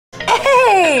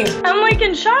Hey! I'm like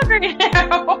in shock right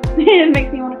now. It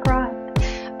makes me want to cry.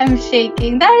 I'm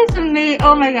shaking. That is amazing.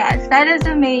 Oh my gosh, that is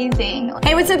amazing.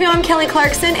 Hey, what's up, y'all? I'm Kelly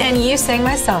Clarkson, and you sang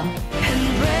my song.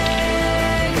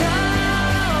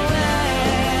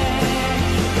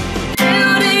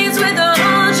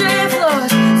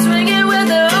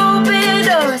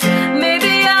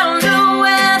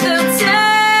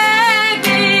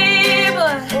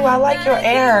 I like your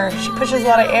air. She pushes a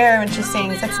lot of air when she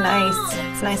sings. That's nice.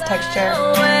 It's a nice texture.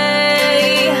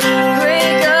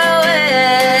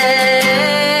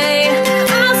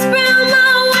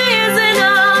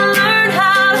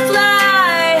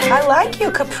 I like you,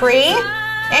 Capri.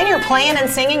 And you're playing and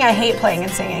singing. I hate playing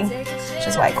and singing, which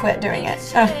is why I quit doing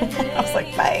it. I was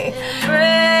like, bye.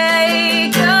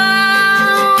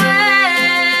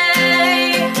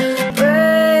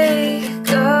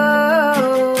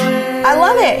 I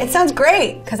love it. It sounds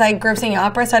great because I grew up singing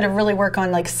opera, so I had to really work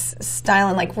on like style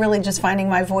and like really just finding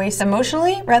my voice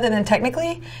emotionally rather than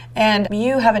technically. And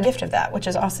you have a gift of that, which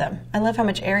is awesome. I love how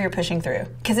much air you're pushing through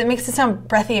because it makes it sound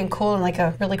breathy and cool and like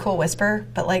a really cool whisper,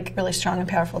 but like really strong and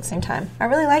powerful at the same time. I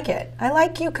really like it. I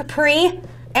like you, Capri.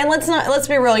 And let's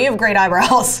be real. You have great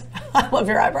eyebrows. I love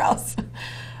your eyebrows.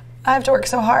 I have to work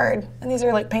so hard, and these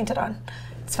are like painted on.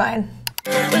 It's fine.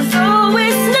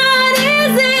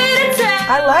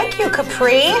 I like you,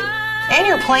 Capri. And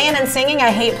you're playing and singing.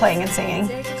 I hate playing and singing,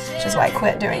 which is why I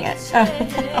quit doing it.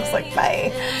 I was like,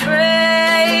 bye.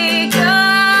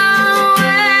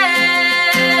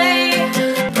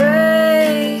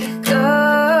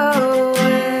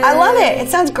 I love it. It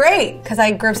sounds great because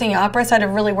I grew up singing opera, so I had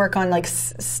to really work on like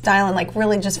style and like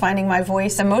really just finding my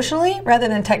voice emotionally rather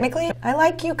than technically. I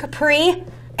like you, Capri.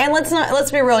 And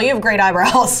let's be real. You have great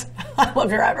eyebrows. I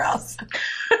love your eyebrows.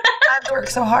 I have to work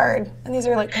so hard, and these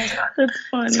are like painted on. That's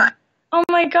funny. Oh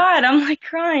my god, I'm like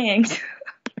crying.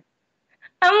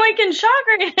 I'm like in shock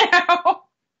right now.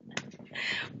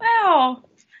 Wow.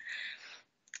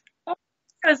 I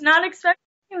was not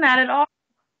expecting that at all.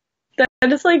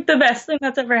 That is like the best thing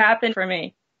that's ever happened for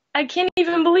me. I can't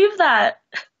even believe that.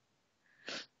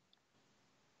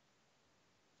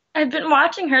 I've been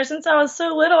watching her since I was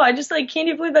so little. I just like can't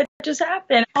even believe that just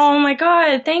happened. Oh my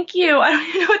god, thank you. I don't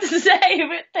even know what to say,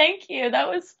 but thank you. That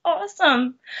was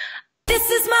awesome. This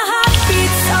is my heartbeat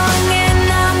song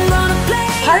and I'm gonna play.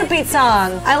 Heartbeat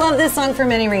song. I love this song for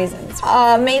many reasons.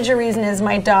 A major reason is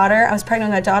my daughter. I was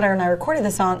pregnant with my daughter and I recorded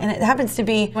the song, and it happens to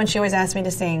be when she always asked me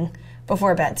to sing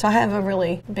before bed. So I have a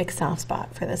really big soft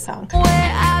spot for this song.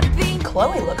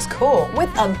 Chloe looks cool with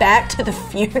a Back to the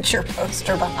Future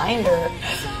poster behind her.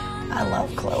 I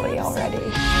love Chloe already.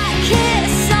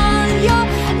 Kiss on your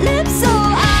lips so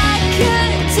I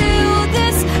could do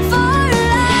this for a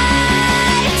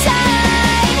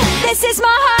lifetime. This is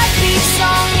my heartbeat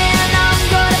song and I'm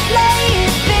gonna play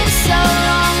it. Been so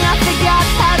long I forgot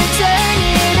how to turn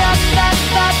it up, up,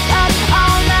 up, up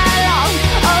all night long.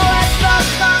 Oh,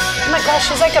 Oh my gosh,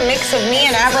 she's like a mix of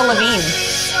me and Avril Lavigne.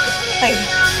 Like,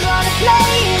 I'm gonna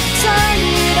play it, turn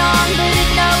it on, but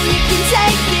no, you can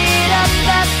take it up,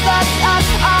 up, up, up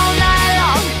all night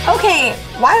long. okay,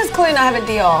 why does Chloe not have a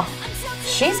deal?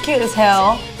 She's cute as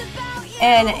hell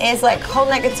and is like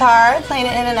holding that guitar, playing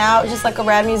it in and out, just like a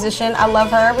rad musician. I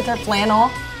love her with her flannel.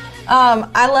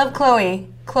 I love Chloe.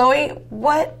 Chloe,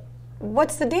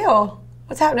 what's the deal?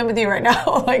 What's happening with you right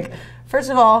now? Like, first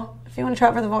of all, if you want to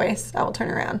try for the voice, I will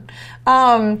turn around.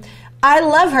 I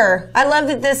love her. I love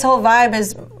that this whole vibe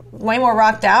is way more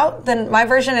rocked out than my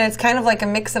version, and it's kind of like a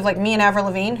mix of like me and Avril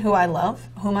Lavigne, whom I love.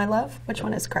 Which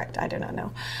one is correct? I do not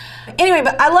know. Anyway,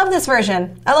 but I love this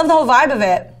version. I love the whole vibe of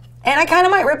it. And I kind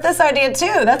of might rip this idea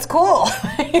too. That's cool.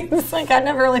 It's like I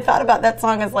never really thought about that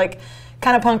song as like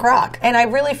kind of punk rock. And I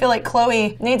really feel like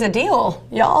Chloe needs a deal,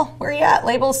 y'all. Where are you at?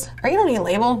 Labels? Or you don't need a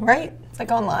label, right? It's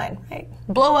like online, right?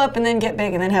 Blow up and then get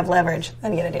big and then have leverage.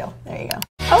 Then get a deal. There you go.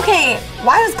 Okay,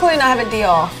 why does Chloe not have a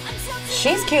deal?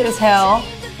 She's cute as hell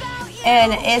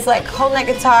and is like holding that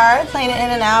guitar, playing it in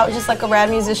and out, just like a rad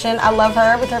musician. I love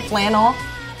her with her flannel.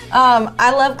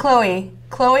 I love Chloe.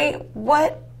 Chloe,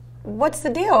 what's the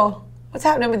deal? What's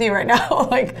happening with you right now?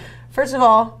 Like, first of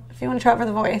all, if you want to try for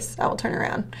the voice, I will turn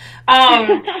around.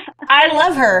 I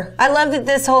love her. I love that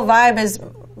this whole vibe is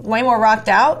way more rocked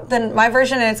out than my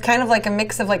version, and it's kind of like a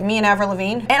mix of like me and Avril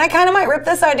Lavigne. And I kind of might rip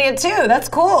this idea too. That's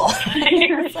cool.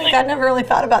 It's like I never really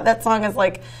thought about that song as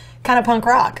like kind of punk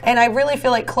rock. And I really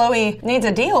feel like Chloe needs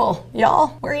a deal, y'all.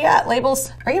 Where are you at?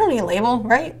 Labels? Or you don't need a label,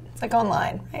 right? It's like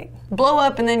online, right? Blow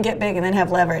up and then get big and then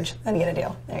have leverage. Then get a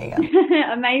deal. There you go.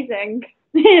 Amazing.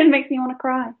 It makes me want to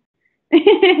cry.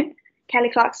 Kelly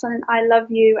Clarkson, I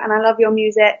love you and I love your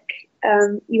music.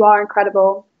 You are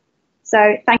incredible.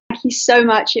 So thank you so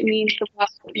much. It means the world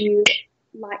that you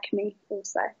like me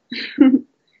also. Since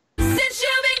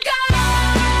you've been gone.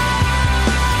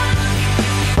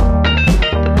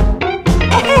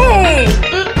 Hey!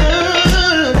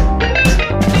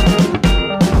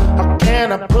 How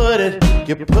can I put it?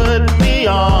 You put me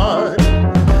on.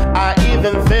 I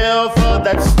even fell for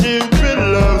that stupid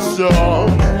love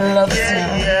song. Love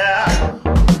Yeah.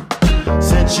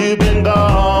 Since you've been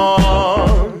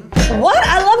gone, What?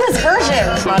 I love this version.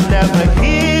 I never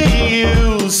hear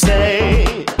you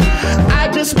say, I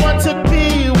just want to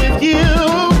be with you.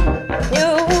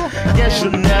 Guess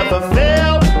you never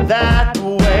felt that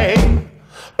way.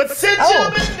 But since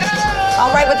you've been gone,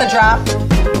 All right with the drop.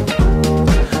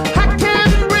 I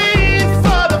can't breathe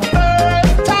for the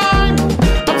first time.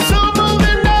 I'm so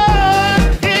moving on.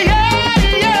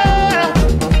 Yeah.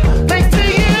 Thanks to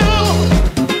you.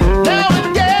 Now I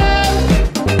get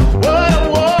what I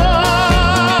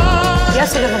want.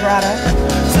 Yes, with the vibrato.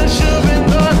 Since you've been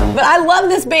gone. But I love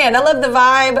this band. I love the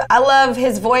vibe. I love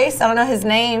his voice. I don't know his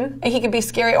name. He could be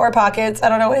Scary or Pockets. I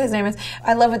don't know what his name is.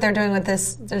 I love what they're doing with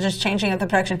this. They're just changing up the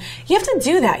production. You have to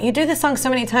do that. You do this song so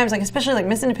many times, like especially like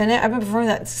Miss Independent. I've been performing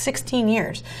that 16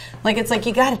 years. Like it's like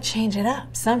you got to change it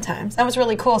up sometimes. That was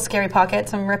really cool, Scary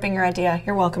Pockets. I'm ripping your idea.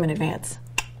 You're welcome in advance.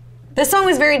 This song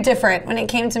was very different when it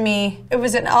came to me. It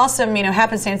was an awesome,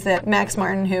 happenstance that Max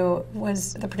Martin, who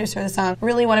was the producer of the song,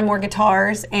 really wanted more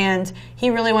guitars, and he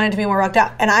really wanted to be more rocked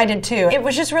out, and I did too. It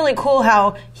was just really cool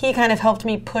how he kind of helped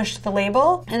me push the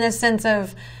label in the sense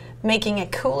of making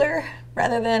it cooler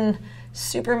rather than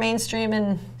super mainstream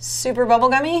and super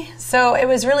bubblegummy. So it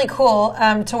was really cool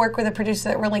to work with a producer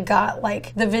that really got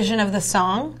like the vision of the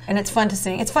song, and it's fun to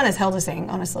sing. It's fun as hell to sing,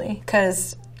 honestly,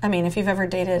 because if you've ever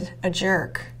dated a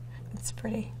jerk, it's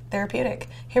pretty therapeutic.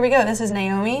 Here we go. This is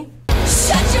Naomi.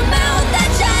 Shut your mouth, I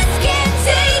just can't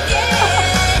take it.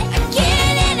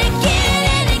 Again and again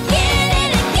and again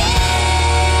and again.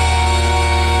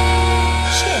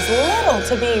 She is little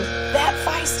to be that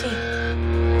feisty.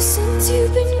 Since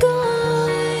you've been gone,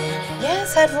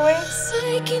 Yes, head voice.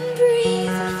 I can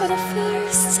breathe for the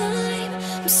first time.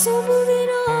 I'm so moving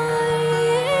on,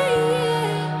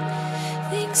 yeah.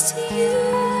 Thanks to you,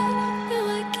 now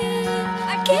I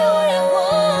get what I want.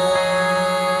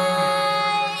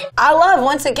 I love,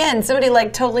 once again, somebody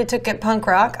like totally took it punk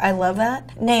rock. I love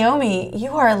that. Naomi,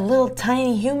 you are a little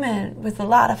tiny human with a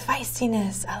lot of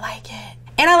feistiness. I like it.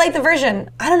 And I like the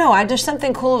version. I don't know, there's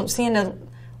something cool seeing a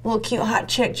little cute hot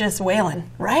chick just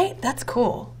wailing, right? That's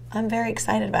cool. I'm very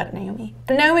excited about it, Naomi.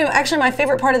 Naomi, actually my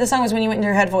favorite part of the song was when you went into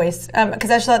your head voice,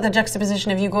 because I just thought the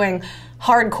juxtaposition of you going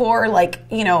hardcore, like,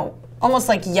 almost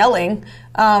like yelling,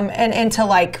 and into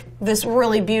like this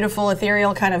really beautiful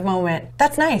ethereal kind of moment.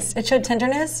 That's nice. It showed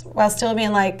tenderness while still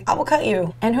being like, I will cut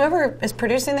you. And whoever is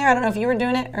producing there, I don't know if you were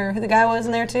doing it or who the guy was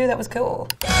in there too, that was cool.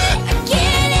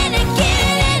 Again and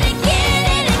again and again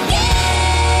and again.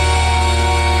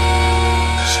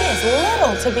 She is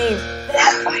little to be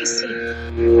that feisty.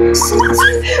 Since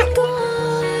you've been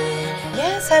gone,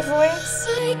 Yes, head voice.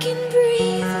 I can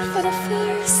breathe for the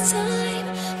first time.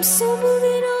 I'm so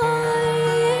moving on,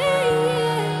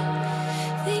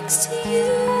 yeah. Thanks to you,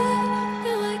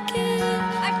 now I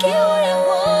get what I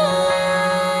want.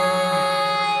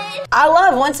 I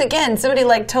love, once again, somebody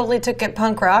like totally took it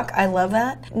punk rock. I love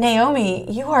that. Naomi,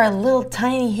 you are a little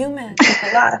tiny human with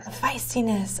a lot of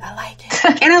feistiness. I like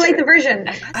it. And I like the version.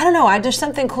 I don't know, there's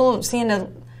something cool seeing a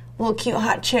little cute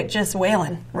hot chick just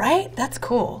wailing, right? That's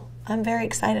cool. I'm very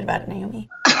excited about it, Naomi.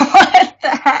 What the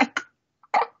heck?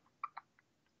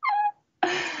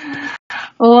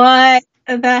 What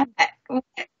the heck?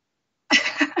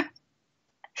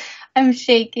 I'm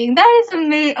shaking. That is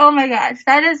amazing. Oh my gosh,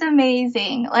 that is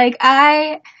amazing. Like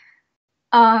Kelly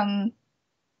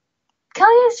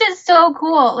is just so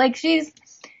cool. Like she's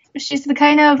the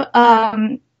kind of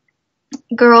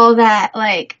girl that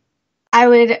like I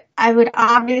would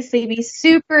obviously be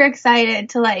super excited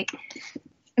to like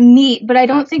meet, but I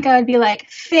don't think I would be like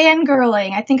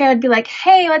fangirling. I think I would be like,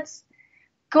 hey, let's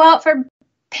go out for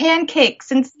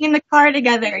pancakes and see in the car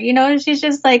together. She's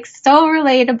just like so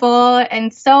relatable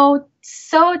and so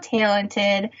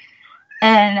talented.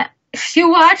 And she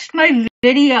watched my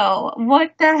video.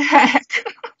 What the heck?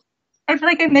 I feel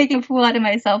like I'm making a fool out of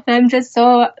myself. I'm just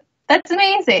that's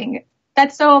amazing.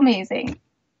 That's so amazing.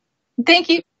 Thank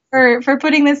you for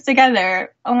putting this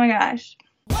together. Oh my gosh.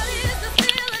 What is the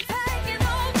feeling taking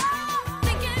over?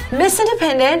 Thinking Miss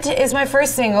Independent is my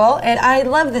first single, and I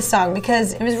love this song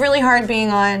because it was really hard being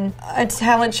on a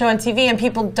talent show on TV and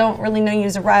people don't really know you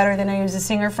as a writer, they know you as a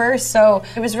singer first. So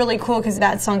it was really cool because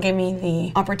that song gave me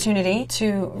the opportunity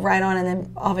to write on and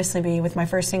then obviously be with my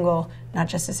first single, not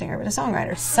just a singer, but a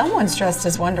songwriter. Someone's dressed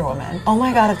as Wonder Woman. Oh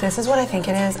my God, if this is what I think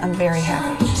it is, I'm very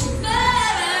happy.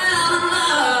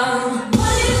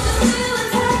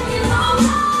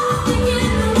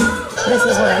 This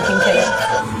is what I think it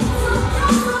is.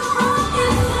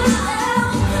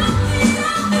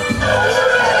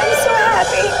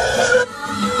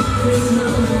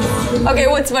 Okay,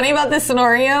 what's funny about this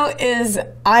scenario is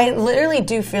I literally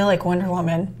do feel like Wonder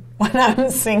Woman when I'm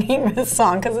singing this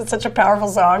song because it's such a powerful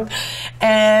song,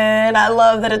 and I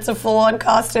love that it's a full-on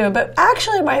costume. But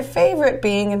actually my favorite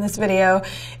being in this video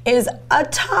is a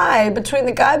tie between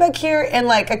the guy back here and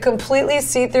like a completely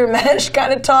see-through mesh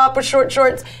kind of top with short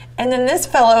shorts, and then this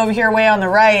fellow over here way on the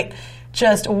right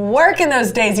just working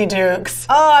those Daisy Dukes.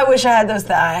 Oh, I wish I had those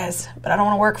thighs, but I don't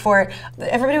want to work for it.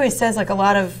 Everybody always says, like, a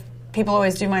lot of people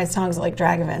always do my songs at like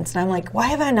drag events, and I'm like, why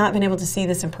have I not been able to see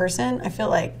this in person? I feel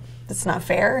like that's not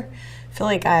fair. I feel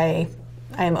like I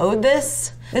am owed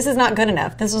this. This is not good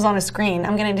enough. This was on a screen.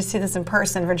 I'm getting to see this in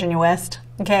person, Virginia West,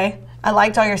 okay? I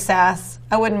liked all your sass.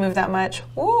 I wouldn't move that much.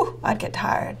 Ooh, I'd get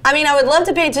tired. I mean, I would love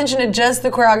to pay attention to just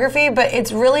the choreography, but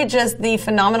it's really just the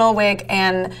phenomenal wig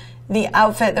and the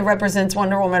outfit that represents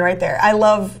Wonder Woman right there. I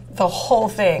love the whole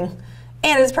thing.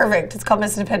 And it's perfect. It's called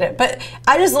Miss Independent. But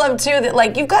I just love, too, that,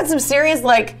 like, you've got some serious,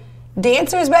 like,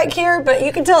 dancers back here, but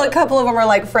you can tell a couple of them are,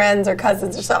 like, friends or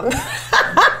cousins or something.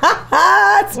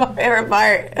 That's my favorite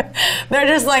part. They're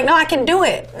just like, no, I can do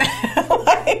it.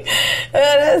 Like,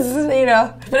 it is, you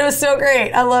know. But it was so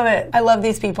great. I love it. I love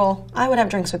these people. I would have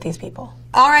drinks with these people.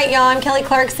 All right, y'all, I'm Kelly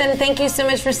Clarkson. Thank you so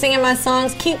much for singing my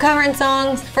songs. Keep covering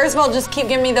songs. First of all, just keep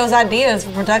giving me those ideas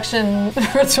for production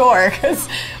for tour, because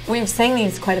we've sang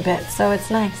these quite a bit, so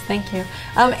it's nice. Thank you.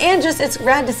 And just, it's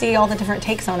rad to see all the different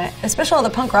takes on it, especially all the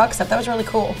punk rock stuff. That was really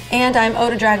cool. And I'm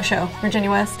owed a drag show. Virginia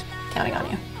West, counting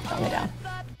on you. Throw me down.